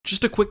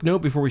Just a quick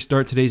note before we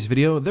start today's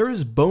video, there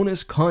is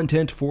bonus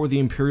content for the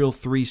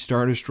Imperial-III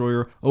Star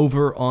Destroyer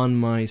over on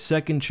my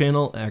second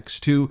channel,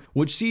 X2,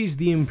 which sees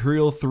the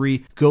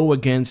Imperial-III go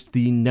against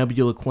the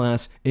Nebula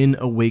class in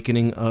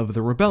Awakening of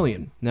the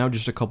Rebellion. Now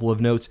just a couple of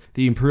notes,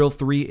 the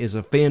Imperial-III is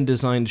a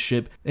fan-designed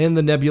ship, and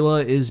the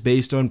Nebula is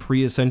based on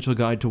pre-Essential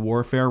Guide to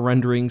Warfare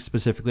renderings,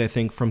 specifically I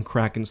think from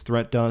Kraken's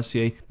threat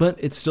dossier, but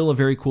it's still a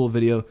very cool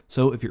video,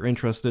 so if you're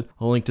interested,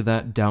 I'll link to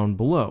that down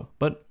below.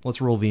 But let's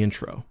roll the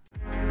intro.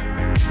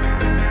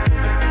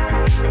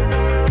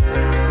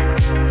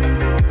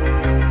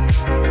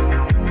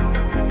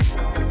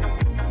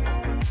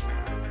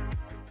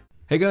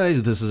 Hey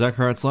guys, this is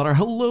Eckhart Slaughter.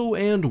 Hello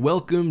and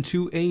welcome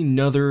to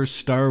another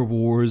Star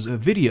Wars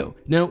video.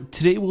 Now,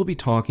 today we'll be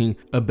talking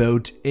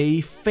about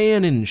a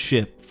Fanon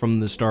ship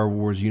from the Star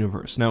Wars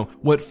universe. Now,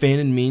 what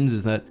Fanon means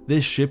is that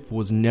this ship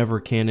was never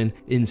canon.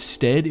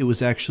 Instead, it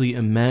was actually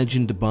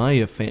imagined by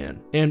a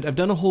fan. And I've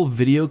done a whole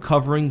video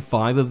covering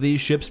 5 of these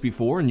ships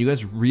before, and you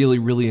guys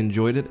really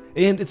enjoyed it.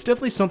 And it's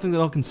definitely something that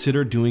I'll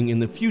consider doing in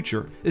the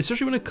future,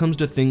 especially when it comes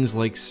to things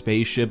like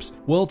spaceships.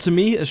 Well, to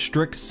me, a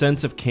strict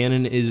sense of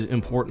canon is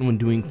important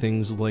when doing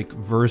things like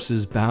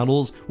versus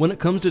battles. When it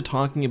comes to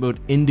talking about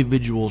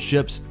individual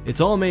ships, it's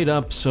all made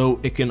up so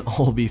it can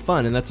all be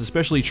fun, and that's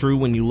especially true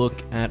when you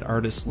look at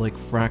artists like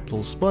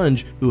Fractal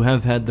Sponge, who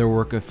have had their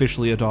work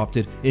officially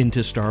adopted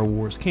into Star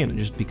Wars canon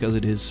just because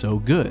it is so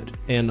good.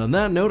 And on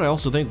that note, I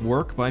also think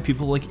work by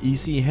people like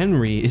E.C.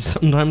 Henry is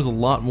sometimes a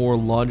lot more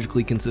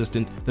logically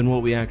consistent than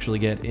what we actually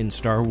get in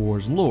Star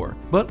Wars lore.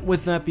 But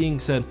with that being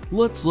said,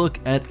 let's look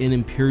at an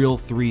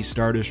Imperial-III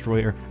Star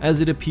Destroyer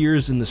as it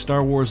appears in the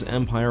Star Wars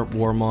Empire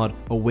War mod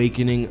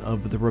Awakening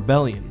of the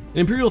Rebellion.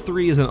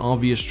 Imperial-III is an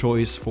obvious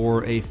choice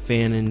for a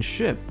Fanon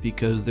ship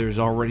because there's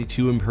already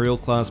 2 Imperial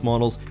class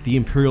models. The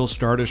Imperial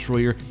Star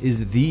Destroyer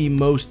is the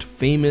most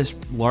famous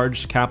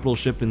large capital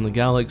ship in the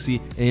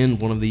galaxy and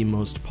one of the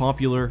most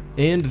popular,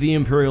 and the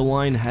Imperial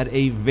line had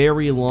a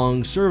very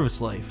long service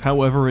life.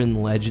 However, in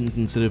Legends,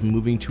 instead of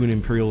moving to an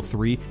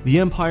Imperial-III, the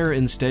Empire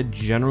instead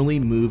generally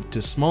moved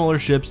to smaller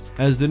ships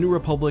as the New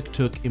Republic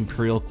took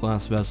Imperial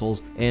class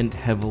vessels and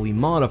heavily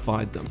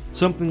modified them.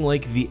 Something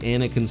like the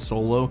Anakin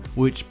Solo,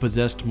 which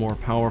possessed more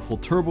powerful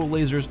turbo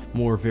lasers,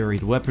 more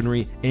varied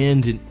weaponry,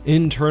 and an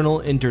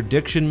internal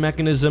interdiction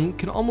mechanism,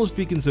 can almost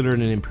be considered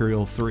an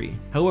Imperial-III.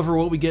 However,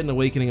 what we get in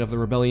Awakening of the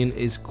Rebellion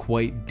is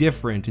quite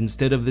different.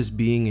 Instead of this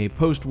being a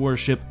post-war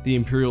ship, the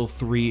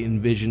Imperial-III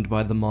envisioned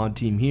by the mod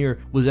team here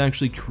was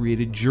actually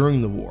created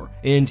during the war.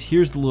 And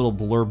here's the little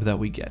blurb that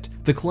we get.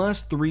 The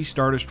Class 3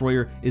 Star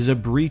Destroyer is a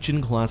breach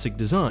in classic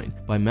design.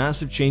 By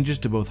massive changes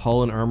to both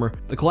hull and armor,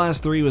 the Class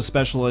 3 was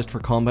specialized for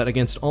combat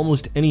against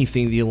almost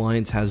anything the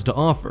Alliance has to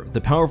offer.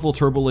 The powerful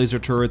turbo laser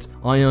turrets,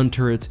 ion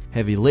turrets,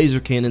 heavy laser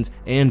cannons,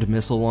 and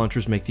missile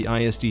launchers make the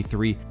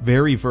ISD-3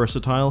 very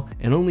versatile,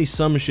 and only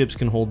some ships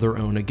can hold their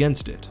own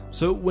against it.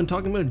 So when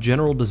talking about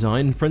general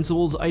design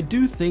principles, I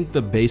do think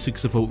the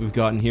basics of what we've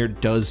gotten here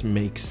does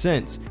make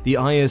sense. The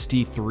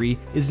ISD-3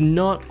 is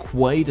not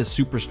quite a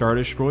Super Star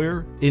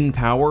Destroyer in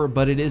power,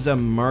 but it is a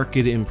marked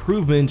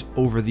improvement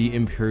over the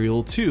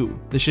Imperial-II.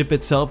 The ship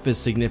itself is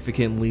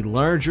significantly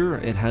larger,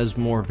 it has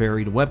more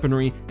varied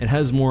weaponry, it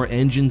has more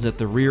engines at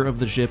the rear of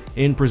the ship,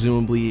 and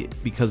presumably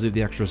because of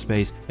the extra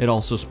space, it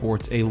also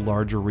sports a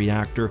larger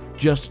reactor,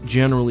 just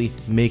generally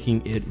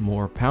making it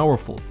more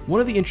powerful.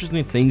 One of the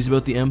interesting things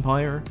about the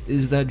Empire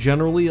is that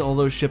generally,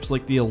 although ships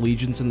like the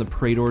Allegiance and the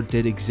Praetor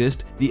did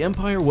exist, the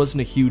Empire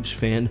wasn't a huge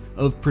fan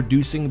of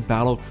producing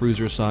battle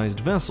cruiser sized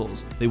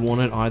vessels. They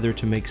wanted either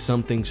to make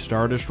something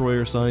Star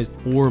Destroyer sized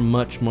or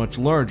much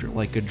larger,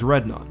 like a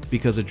Dreadnought,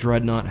 because a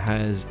Dreadnought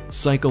has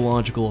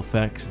psychological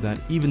effects that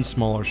even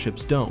smaller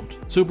ships don't.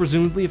 So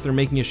presumably if they're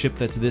making a ship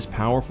that's this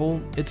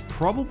powerful, it's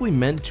probably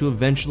meant to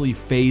eventually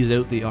phase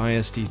out the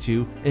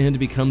ISD-II and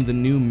become the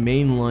new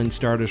mainline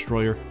Star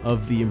Destroyer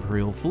of the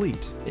Imperial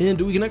fleet. And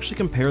we can actually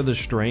compare the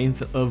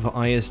strength of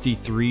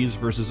ISD-3s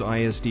versus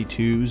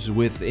ISD-2s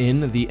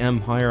within the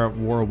Empire at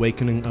War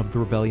Awakening of the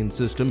Rebellion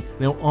system.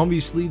 Now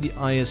obviously the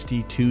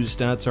ISD-2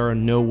 stats are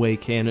in no way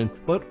canon,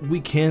 but we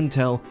can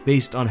tell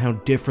based on how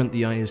different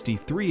the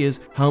ISD-3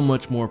 is how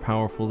much more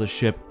powerful the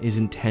ship is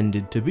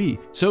intended to be.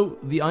 So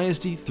the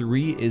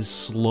ISD-3 is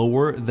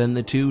slower than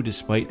the 2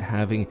 despite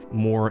having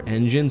more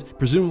engines.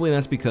 Presumably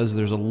that's because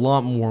there's a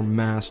lot more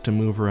mass to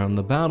move around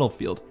the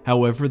battlefield.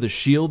 However, the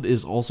shield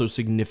is also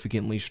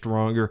significantly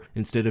stronger.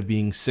 Instead of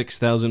being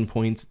 6,000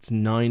 points, it's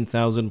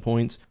 9,000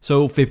 points,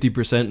 so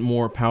 50%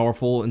 more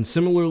powerful, and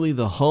similarly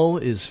the hull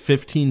is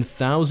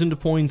 15,000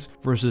 points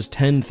versus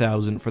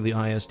 10,000 for the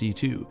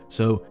ISD-II.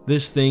 So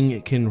this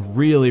thing can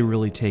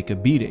really take a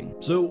beating.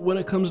 So when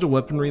it comes to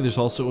weaponry, there's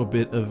also a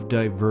bit of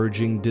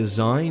diverging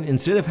design.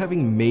 Instead of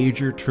having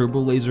major turbo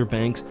laser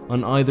banks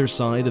on either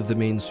side of the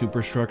main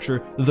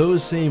superstructure,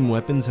 those same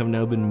weapons have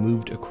now been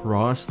moved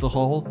across the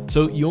hull,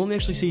 so you only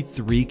actually see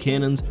 3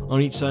 cannons on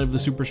each side of the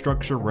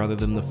superstructure rather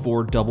than the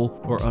 4 double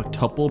or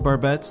octuple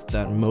barbettes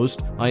that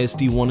most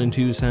ISD 1 and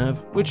 2s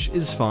have, which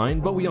is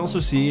fine, but we also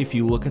see, if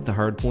you look at the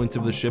hardpoints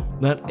of the ship,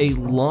 that a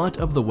lot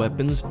of the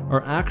weapons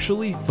are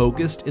actually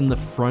focused in the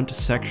front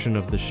section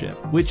of the ship,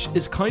 which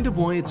is kind of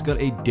why it's got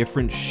a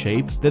different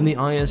shape than the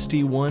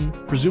ISD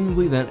 1.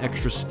 Presumably that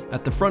extra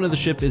at the front of the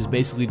ship is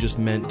basically just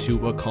meant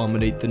to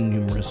accommodate the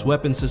numerous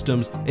weapon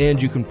systems,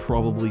 and you can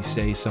probably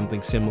say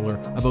something similar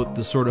about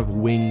the sort of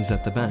wings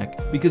at the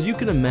back, because you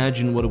can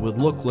imagine what it would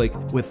look like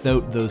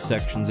without those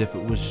sections if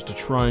it was just a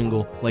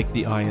triangle like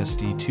the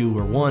ISD 2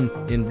 or 1,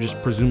 and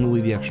just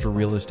presumably the extra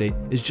real estate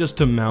is just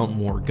to mount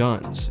more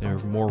guns, or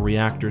more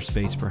reactor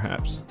space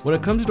perhaps. When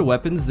it comes to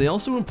weapons, they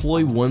also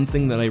employ one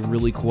thing that I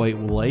really quite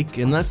like,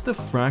 and that's the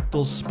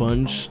fractal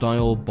sponge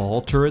style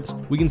ball turrets.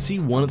 We can see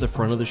one at the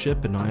front of the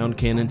ship, an ion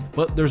cannon,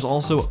 but there's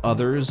also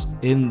others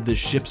in the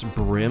ship's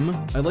brim.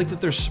 I like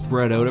that they're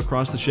spread out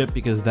across the ship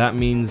because that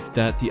means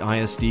that the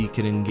ISD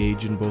can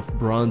engage in both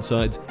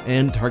broadsides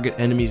and target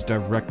enemies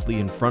directly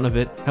in front of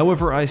it.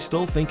 However, I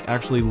still think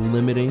actually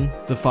limiting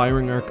the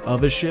firing arc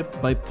of a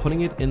ship by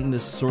putting it in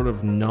this sort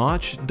of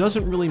notch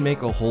doesn't really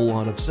make a whole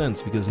lot of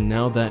sense, because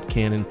now that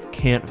cannon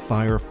can't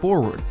fire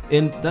forward,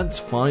 and that's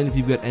fine if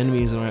you've got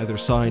enemies on either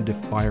side to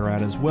fire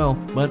at as well,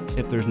 but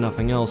if there's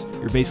nothing else,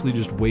 you're basically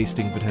just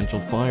wasting potential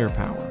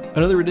firepower.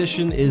 Another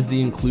addition is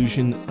the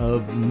inclusion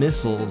of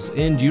missiles,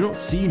 and you don't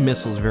see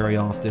missiles very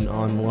often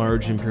on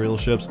large Imperial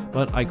ships,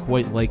 but I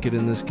quite like it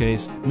in this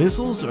case.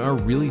 Missiles are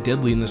really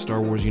deadly in the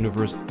Star Wars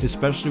universe,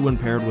 especially when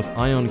paired with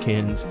ion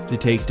cannons to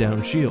take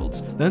down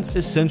shields. That's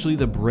essentially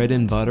the bread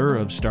and butter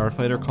of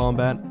starfighter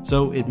combat,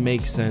 so it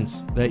makes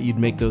sense that you'd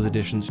make those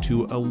additions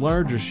to a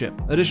larger ship.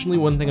 Additionally,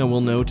 one thing I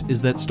will note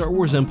is that Star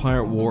Wars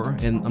Empire at War,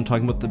 and I'm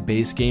talking about the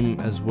base game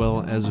as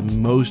well as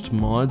most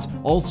mods,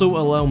 also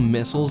allow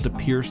missiles to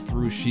pierce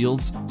through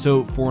shields.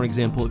 So for an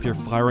example, if you're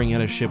firing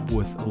at a ship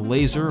with a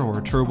laser or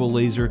a turbo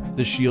laser,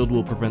 the shield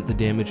will prevent the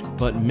damage,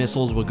 but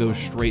missiles will go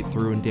straight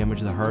through and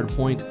damage the hard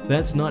point.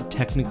 That's not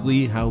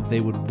technically how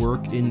they would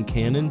work in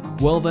canon.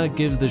 While that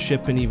gives the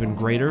ship an even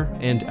greater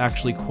and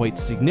actually quite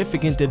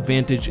significant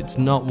advantage, it's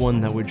not one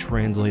that would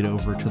translate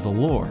over to the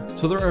lore.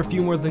 So there are a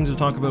few more things to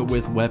talk about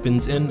with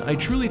weapons, and I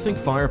truly think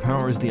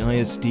firepower is the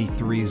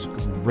ISD-3's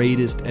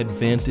greatest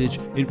advantage.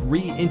 It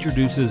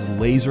reintroduces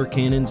laser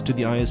cannons to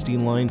the ISD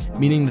line,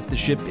 meaning that the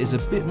ship is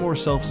a bit more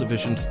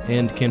self-sufficient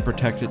and can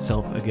protect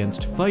itself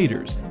against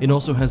fighters. It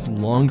also has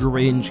longer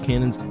range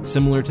cannons,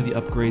 similar to the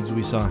upgrades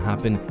we saw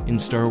happen in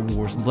Star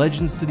Wars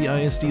Legends to the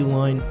ISD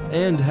line,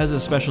 and has a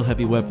special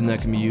heavy weapon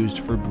that can be used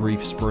for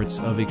brief spurts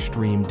of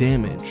extreme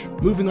damage.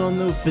 Moving on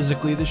though,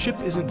 physically, the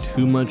ship isn't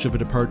too much of a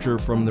departure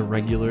from the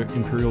regular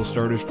Imperial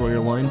Star Destroyer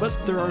line,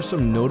 but there are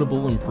some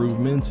notable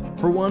improvements.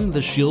 For one,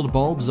 the shield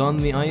bulbs on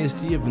the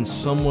ISD have been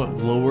somewhat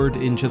lowered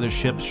into the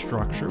ship's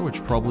structure,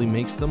 which probably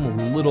makes them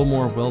a little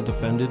more well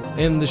defended,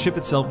 and the ship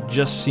itself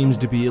just seems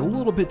to be a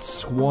little bit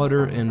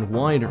squatter and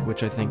wider,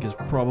 which I think is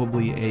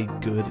probably a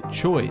good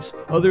choice.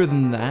 Other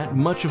than that,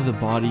 much of the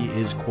body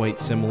is quite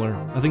similar.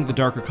 I think the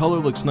darker color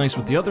looks nice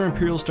with the other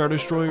Imperial Star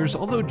Destroyers,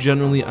 although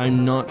generally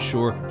I'm not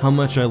sure how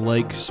much I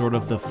like sort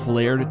of the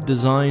flared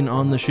design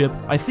on the ship.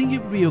 I think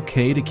it would be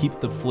okay to keep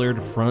the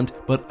flared front,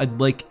 but I'd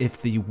like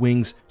if the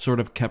wings sort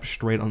of kept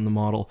straight on the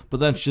model, but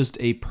that's just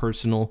a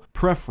personal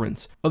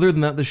preference. Other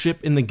than that, the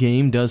ship in the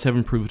game does have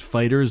improved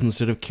fighters.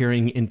 Instead of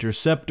carrying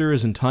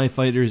interceptors and TIE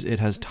fighters, it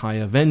has TIE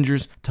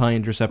Avengers, TIE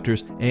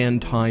Interceptors,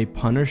 and TIE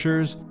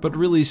Punishers, but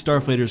really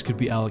starfighters could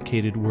be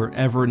allocated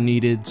wherever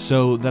needed,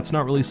 so that's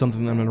not really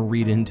something that I'm going to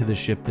read into the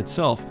ship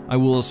itself. I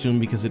will assume,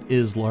 because it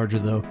is larger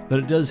though, that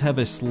it does have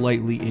a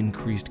slightly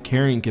increased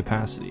carrying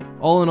capacity.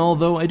 All in all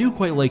though, I do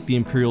quite like the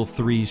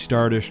Imperial-III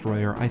Star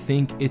Destroyer. I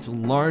think it's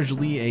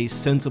largely a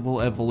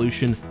sensible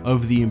evolution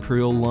of the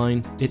Imperial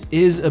line. It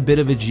is a bit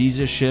of a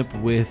Jesus ship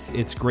with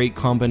its great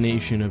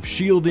combination of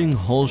shielding,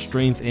 hull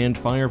strength, and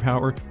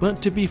firepower,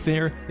 but to be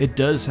fair, it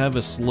does have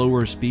a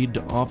slower speed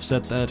to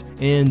offset that,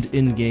 and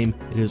in-game,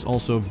 it is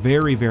also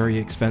very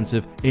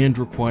expensive and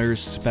requires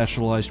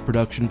specialized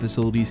production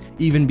facilities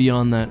even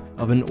beyond that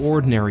of an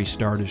ordinary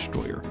Star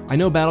Destroyer. I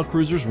know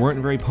battlecruisers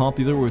weren't very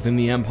popular within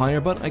the Empire,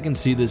 but I can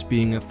see this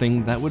being a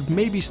thing that would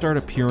maybe start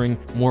appearing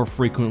more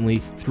frequently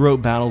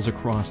throughout battles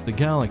across the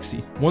galaxy.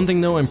 One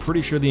thing though, I'm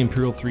pretty sure the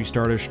Imperial-III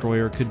Star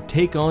Destroyer could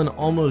take on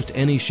almost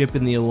any ship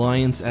in the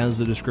Alliance, as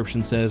the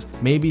description says.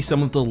 Maybe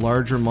some of the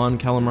larger Mon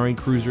Calamari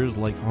cruisers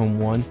like Home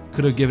 1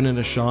 could have given it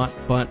a shot,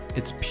 but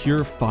its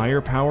pure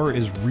firepower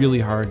is really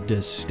hard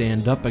to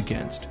stand up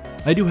against.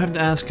 I do have to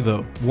ask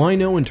though, why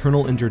no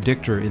internal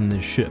interdictor in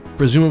this ship?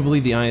 Presumably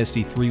the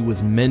ISD-3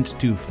 was meant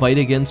to fight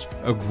against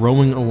a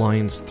growing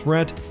Alliance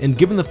threat, and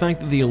given the fact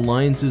that the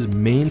Alliance's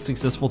main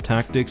successful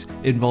tactics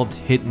involved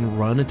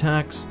hit-and-run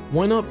attacks,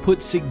 why not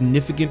put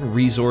significant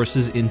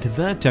resources into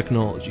that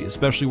technology,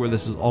 especially where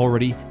this is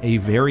already a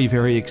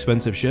very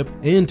expensive ship,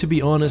 and to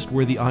be honest,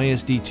 where the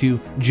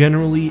ISD-2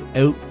 generally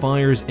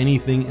outfires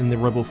anything in the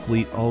Rebel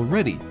fleet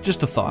already.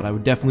 Just a thought, I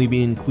would definitely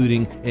be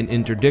including an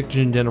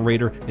interdiction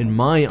generator in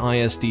my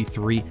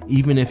ISD-3,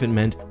 even if it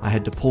meant I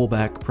had to pull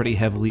back pretty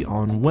heavily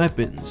on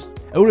weapons.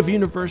 Out of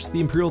universe, the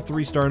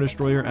Imperial-III Star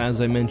Destroyer,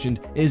 as I mentioned,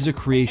 is a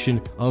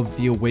creation of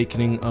the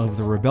Awakening of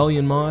the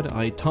Rebellion mod.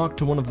 I talked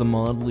to one of the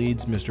mod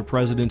leads, Mr.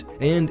 President,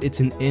 and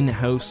it's an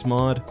in-house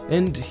mod,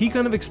 and he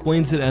kind of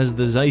explains it as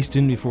the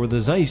Zeistin before the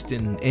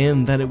Zeistin,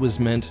 and that it was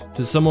meant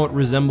to somewhat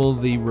resemble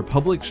the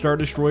Republic Star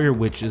Destroyer,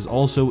 which is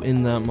also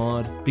in that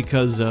mod,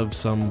 because of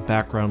some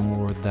background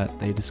lore that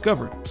they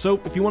discovered. So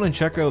if you want to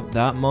check out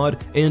that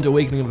mod, and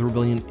Awakening of the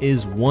Rebellion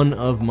is one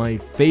of my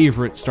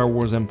favorite Star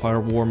Wars Empire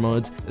War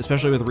mods,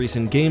 especially with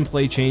recent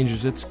gameplay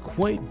changes. It's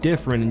quite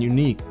different and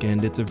unique,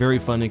 and it's a very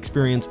fun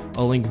experience.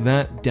 I'll link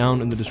that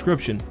down in the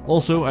description.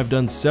 Also, I've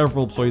done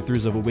several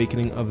playthroughs of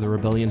Awakening of the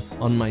Rebellion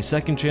on my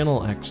second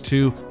channel,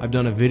 X2. I've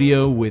done a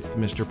video with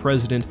Mr.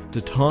 President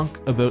to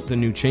talk about the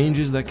new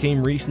changes that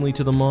came recently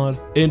to the mod,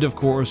 and of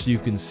course you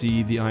can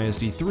see the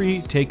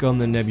ISD-3 take on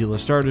the Nebula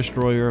Star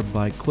Destroyer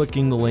by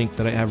clicking the link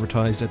that I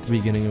advertised at the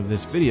beginning of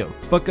this video.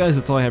 But guys,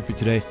 that's all I have for you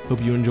today.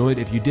 Hope you enjoyed.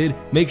 If you did,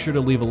 make sure to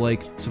leave a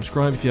like,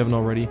 subscribe if you haven't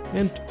already,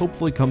 and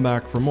hopefully come back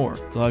for more.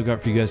 That's all I've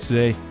got for you guys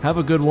today. Have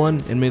a good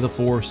one, and may the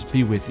Force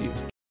be with you.